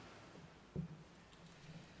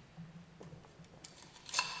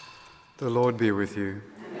The Lord be with you.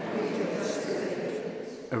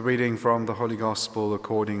 A reading from the Holy Gospel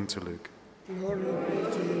according to Luke. Glory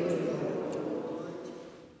be to you, Lord.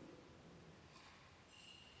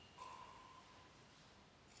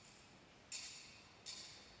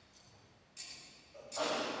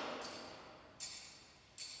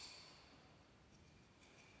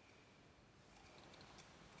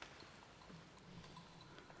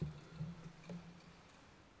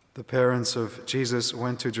 The parents of Jesus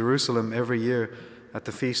went to Jerusalem every year at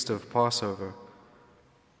the feast of Passover.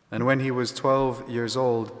 And when he was 12 years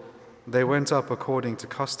old, they went up according to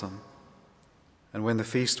custom. And when the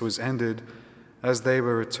feast was ended, as they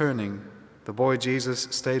were returning, the boy Jesus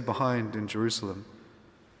stayed behind in Jerusalem.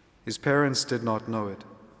 His parents did not know it,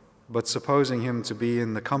 but supposing him to be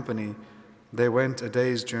in the company, they went a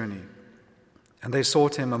day's journey. And they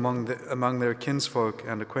sought him among their kinsfolk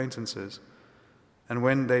and acquaintances. And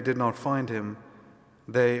when they did not find him,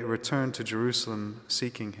 they returned to Jerusalem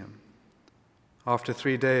seeking him. After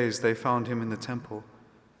 3 days they found him in the temple,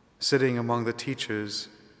 sitting among the teachers,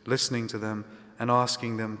 listening to them and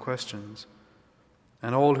asking them questions.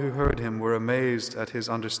 And all who heard him were amazed at his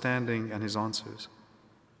understanding and his answers.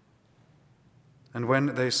 And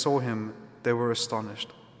when they saw him, they were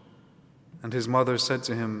astonished. And his mother said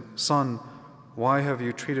to him, "Son, why have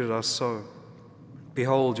you treated us so?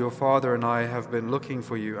 Behold, your father and I have been looking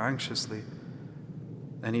for you anxiously."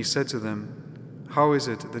 And he said to them, "How is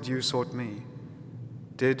it that you sought me?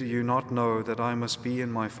 Did you not know that I must be in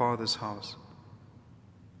my Father's house?"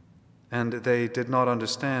 And they did not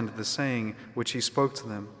understand the saying which he spoke to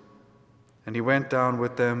them. And he went down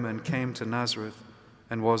with them and came to Nazareth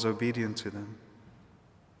and was obedient to them.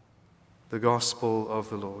 The Gospel of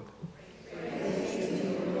the Lord.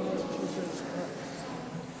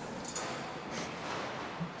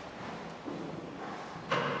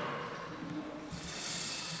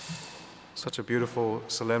 Such a beautiful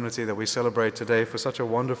solemnity that we celebrate today for such a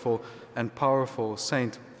wonderful and powerful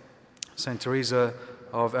saint. Saint Teresa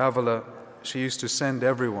of Avila, she used to send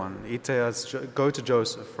everyone, go to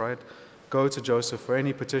Joseph, right? Go to Joseph for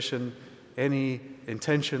any petition, any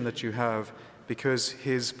intention that you have, because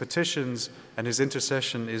his petitions and his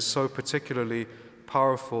intercession is so particularly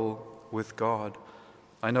powerful with God.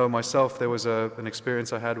 I know myself, there was an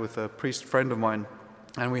experience I had with a priest friend of mine,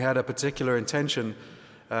 and we had a particular intention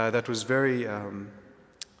that was very, it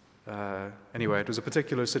was a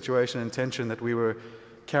particular situation and tension that we were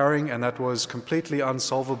carrying, and that was completely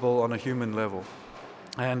unsolvable on a human level.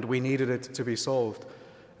 And we needed it to be solved.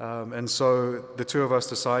 And so the two of us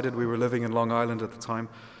decided, we were living in Long Island at the time,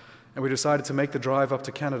 and we decided to make the drive up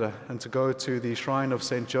to Canada and to go to the shrine of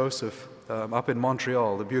St. Joseph up in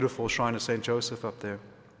Montreal, the beautiful shrine of St. Joseph up there.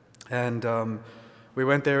 And we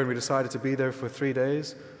went there and we decided to be there for 3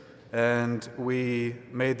 days. And we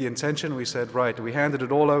made the intention, we said, right, we handed it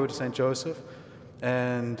all over to St. Joseph,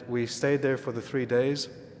 and we stayed there for the 3 days.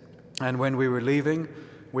 And when we were leaving,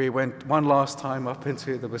 we went one last time up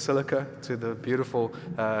into the basilica, to the beautiful,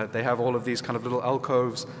 they have all of these kind of little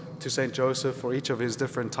alcoves to St. Joseph for each of his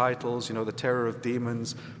different titles, the terror of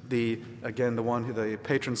demons, the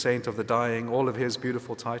patron saint of the dying, all of his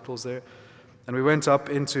beautiful titles there. And we went up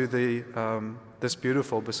into this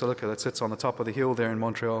beautiful basilica that sits on the top of the hill there in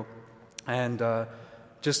Montreal, and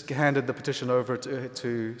just handed the petition over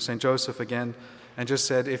to St. Joseph again, and just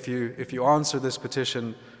said, if you answer this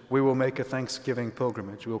petition, we will make a Thanksgiving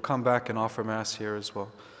pilgrimage. We will come back and offer Mass here as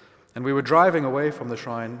well. And we were driving away from the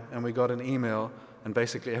shrine, and we got an email, and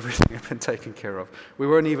basically everything had been taken care of. We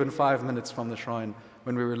weren't even 5 minutes from the shrine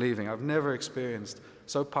when we were leaving. I've never experienced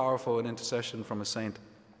so powerful an intercession from a saint,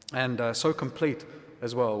 and so complete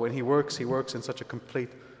as well. When he works in such a complete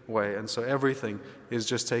way, and so everything is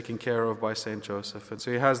just taken care of by St. Joseph. And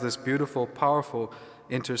so he has this beautiful, powerful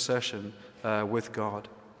intercession with God.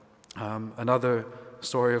 Another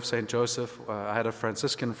story of St. Joseph, I had a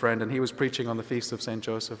Franciscan friend, and he was preaching on the feast of St.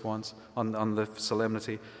 Joseph once, on the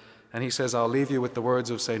solemnity, and he says, "I'll leave you with the words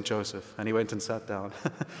of St. Joseph," and he went and sat down.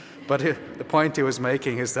 But the point he was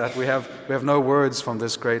making is that we have no words from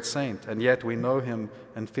this great saint, and yet we know him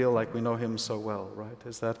and feel like we know him so well, right?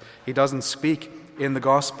 Is that he doesn't speak in the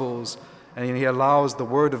Gospels, and he allows the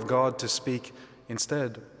Word of God to speak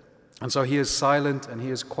instead. And so he is silent and he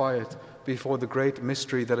is quiet before the great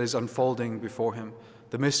mystery that is unfolding before him,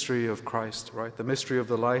 the mystery of Christ, right? The mystery of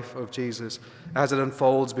the life of Jesus as it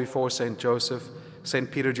unfolds before St. Joseph.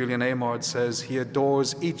 St. Peter Julian Eymard says he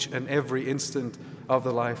adores each and every instant of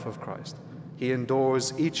the life of Christ. He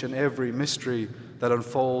endures each and every mystery that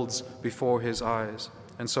unfolds before his eyes.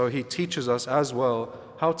 And so he teaches us as well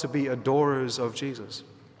how to be adorers of Jesus.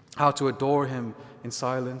 how to adore him in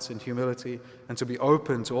silence, in humility, and to be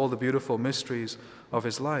open to all the beautiful mysteries of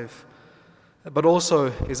his life. But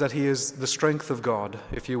also is that he is the strength of God,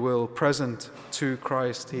 if you will, present to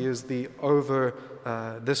Christ. He is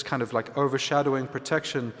this kind of like overshadowing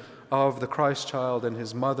protection of the Christ child and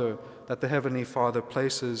his mother that the Heavenly Father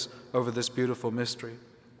places over this beautiful mystery.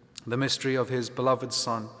 The mystery of his beloved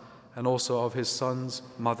Son and also of his Son's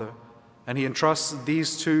mother. And he entrusts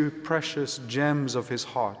these two precious gems of his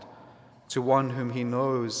heart to one whom he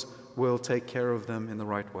knows will take care of them in the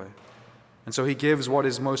right way. And so he gives what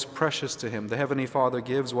is most precious to him. The Heavenly Father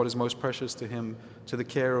gives what is most precious to him to the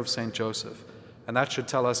care of Saint Joseph. And that should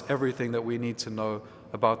tell us everything that we need to know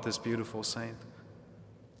about this beautiful saint.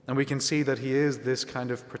 And we can see that he is this kind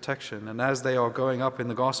of protection. And as they are going up in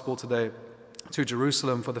the Gospel today to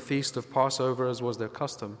Jerusalem for the feast of Passover, as was their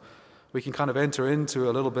custom, we can kind of enter into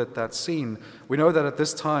a little bit that scene. We know that at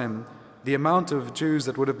this time, the amount of Jews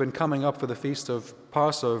that would have been coming up for the feast of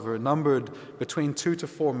Passover numbered between 2 to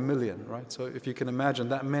 4 million, right? So if you can imagine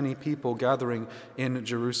that many people gathering in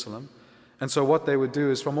Jerusalem. And so what they would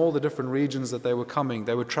do is from all the different regions that they were coming,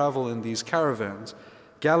 they would travel in these caravans.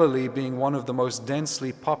 Galilee being one of the most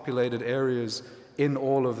densely populated areas in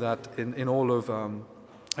all of that, in all of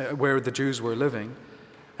where the Jews were living.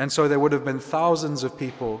 And so there would have been thousands of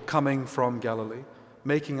people coming from Galilee,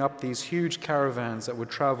 making up these huge caravans that would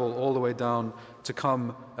travel all the way down to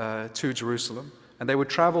come to Jerusalem. And they would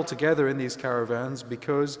travel together in these caravans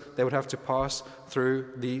because they would have to pass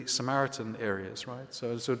through the Samaritan areas, right?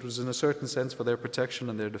 So it was in a certain sense for their protection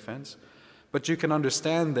and their defense. But you can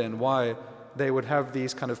understand then why they would have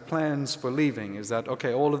these kind of plans for leaving, is that,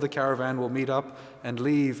 okay, all of the caravan will meet up and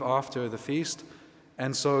leave after the feast.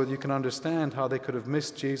 And so you can understand how they could have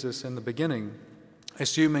missed Jesus in the beginning,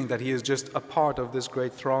 assuming that he is just a part of this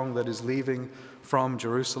great throng that is leaving from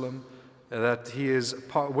Jerusalem, that he is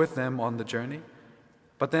with them on the journey.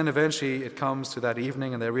 But then eventually it comes to that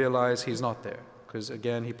evening and they realize he's not there, because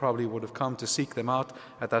again, he probably would have come to seek them out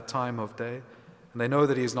at that time of day. And they know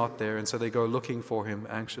that he's not there, and so they go looking for him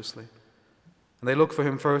anxiously. And they look for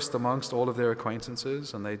him first amongst all of their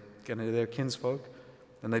acquaintances and their kinsfolk,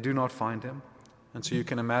 and they do not find him. And so you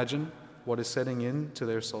can imagine what is setting in to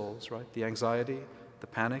their souls, right? The anxiety, the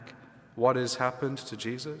panic, what has happened to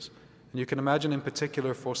Jesus. And you can imagine in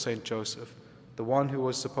particular for Saint Joseph, the one who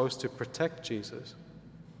was supposed to protect Jesus.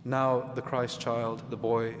 Now the Christ child, the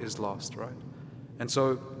boy, is lost, right? And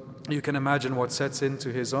so you can imagine what sets into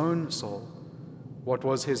his own soul. What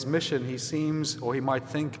was his mission? He seems, or he might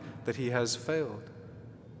think, that he has failed.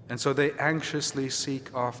 And so they anxiously seek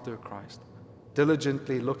after Christ,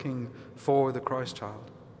 diligently looking for the Christ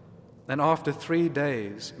child. And after 3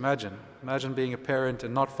 days, imagine being a parent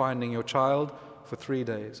and not finding your child for 3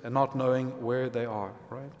 days and not knowing where they are,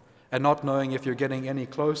 right? And not knowing if you're getting any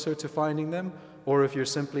closer to finding them or if you're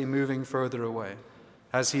simply moving further away.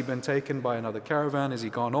 Has he been taken by another caravan? Has he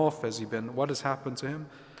gone off? What has happened to him?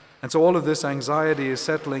 And so all of this anxiety is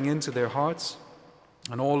settling into their hearts,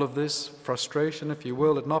 and all of this frustration, if you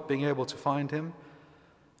will, at not being able to find him.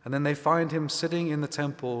 And then they find him sitting in the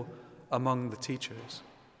temple among the teachers.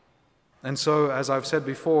 And so, as I've said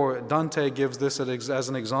before, Dante gives this as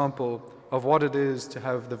an example of what it is to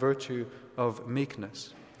have the virtue of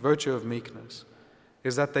meekness. Virtue of meekness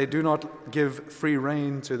is that they do not give free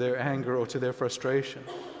rein to their anger or to their frustration,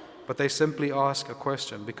 but they simply ask a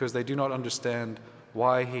question because they do not understand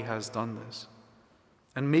why he has done this.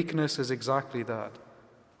 And meekness is exactly that.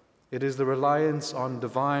 It is the reliance on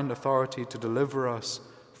divine authority to deliver us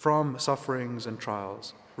from sufferings and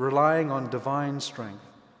trials, relying on divine strength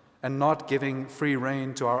and not giving free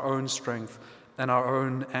rein to our own strength and our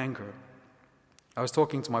own anger. I was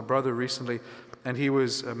talking to my brother recently, and he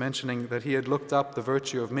was mentioning that he had looked up the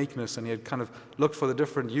virtue of meekness and he had kind of looked for the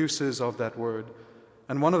different uses of that word.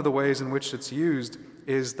 And one of the ways in which it's used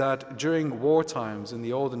is that during war times, in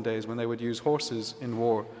the olden days when they would use horses in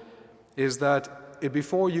war, is that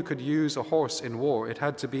before you could use a horse in war, it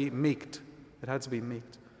had to be meeked. It had to be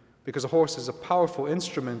meeked. Because a horse is a powerful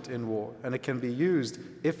instrument in war, and it can be used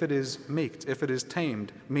if it is meeked, if it is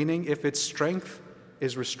tamed, meaning if its strength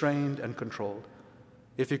is restrained and controlled.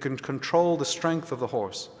 If you can control the strength of the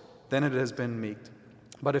horse, then it has been meeked.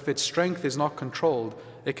 But if its strength is not controlled,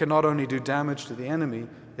 it can not only do damage to the enemy,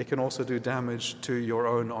 it can also do damage to your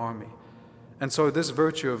own army. And so this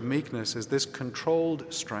virtue of meekness is this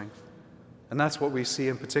controlled strength. And that's what we see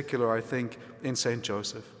in particular, I think, in Saint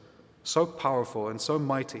Joseph. So powerful and so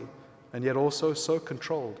mighty, and yet also so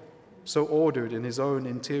controlled, so ordered in his own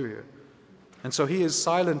interior. And so he is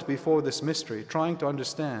silent before this mystery, trying to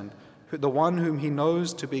understand the one whom he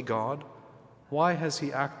knows to be God. Why has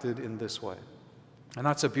he acted in this way? And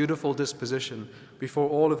that's a beautiful disposition before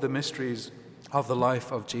all of the mysteries of the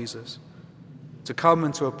life of Jesus. To come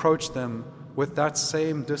and to approach them with that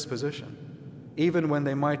same disposition, even when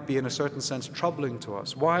they might be in a certain sense troubling to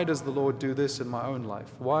us. Why does the Lord do this in my own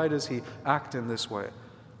life? Why does He act in this way?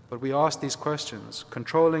 But we ask these questions,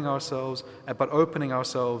 controlling ourselves, but opening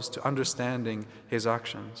ourselves to understanding His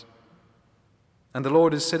actions. And the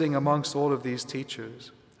Lord is sitting amongst all of these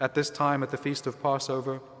teachers. At this time, at the Feast of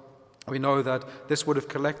Passover, we know that this would have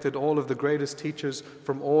collected all of the greatest teachers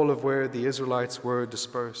from all of where the Israelites were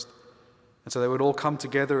dispersed. And so they would all come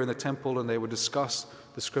together in the temple and they would discuss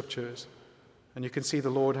the scriptures. And you can see the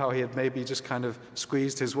Lord, how He had maybe just kind of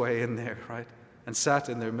squeezed His way in there, right? And sat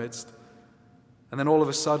in their midst. And then all of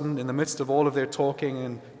a sudden, in the midst of all of their talking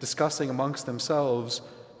and discussing amongst themselves,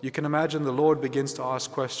 you can imagine the Lord begins to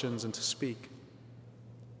ask questions and to speak.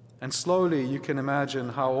 And slowly you can imagine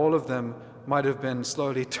how all of them might have been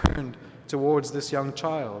slowly turned towards this young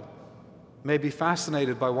child, maybe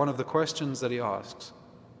fascinated by one of the questions that he asks,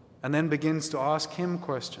 and then begins to ask him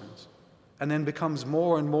questions, and then becomes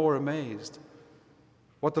more and more amazed.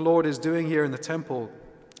 What the Lord is doing here in the temple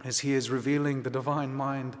is He is revealing the divine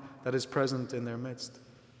mind that is present in their midst,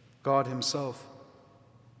 God Himself.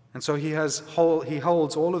 And so He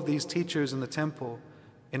holds all of these teachers in the temple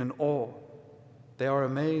in an awe. They are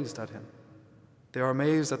amazed at Him. They are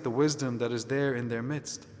amazed at the wisdom that is there in their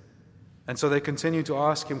midst. And so they continue to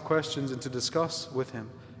ask Him questions and to discuss with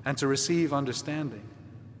Him and to receive understanding.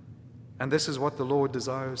 And this is what the Lord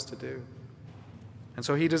desires to do. And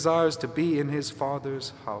so He desires to be in His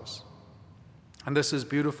Father's house. And this is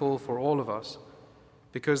beautiful for all of us,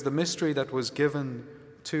 because the mystery that was given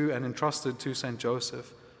to and entrusted to St.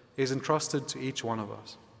 Joseph is entrusted to each one of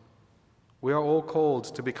us. We are all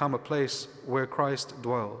called to become a place where Christ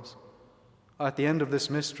dwells. At the end of this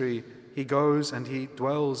mystery, He goes and He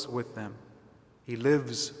dwells with them. He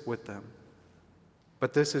lives with them.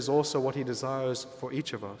 But this is also what He desires for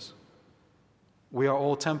each of us. We are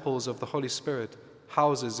all temples of the Holy Spirit,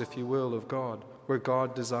 houses, if you will, of God, where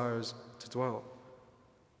God desires to dwell.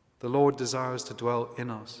 The Lord desires to dwell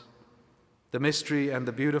in us. The mystery and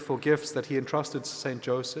the beautiful gifts that He entrusted to St.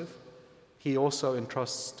 Joseph, He also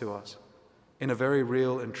entrusts to us in a very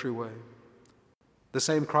real and true way. The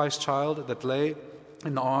same Christ child that lay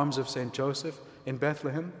in the arms of St. Joseph in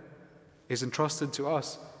Bethlehem is entrusted to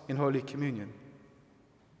us in Holy Communion.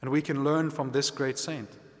 And we can learn from this great saint.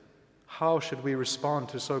 How should we respond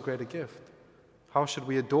to so great a gift? How should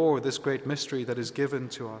we adore this great mystery that is given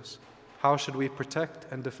to us? How should we protect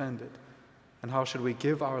and defend it? And how should we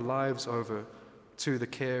give our lives over to the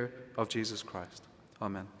care of Jesus Christ?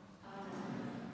 Amen.